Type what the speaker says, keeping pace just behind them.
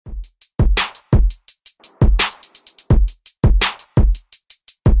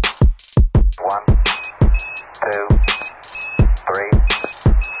2, 3,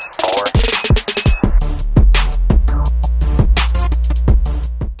 4.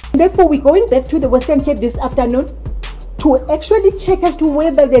 Therefore, we're going back to the Western Cape this afternoon to actually check as to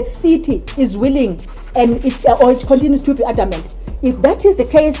whether the city is willing and or it continues to be adamant. If that is the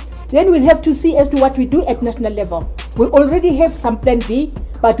case, then we'll have to see as to what we do at national level. We already have some plan B,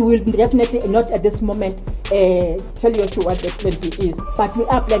 but we will definitely not at this moment tell you as to what the plan B is. But we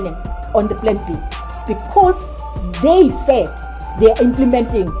are planning on the plan B because they said they are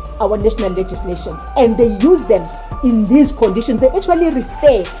implementing our national legislations and they use them in these conditions. They actually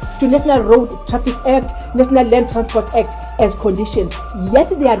refer to National Road Traffic Act, National Land Transport Act as conditions, yet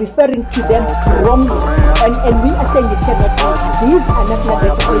they are referring to them wrongly. And we are saying it cannot be. These are national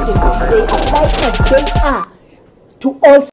legislations. They apply as they are to all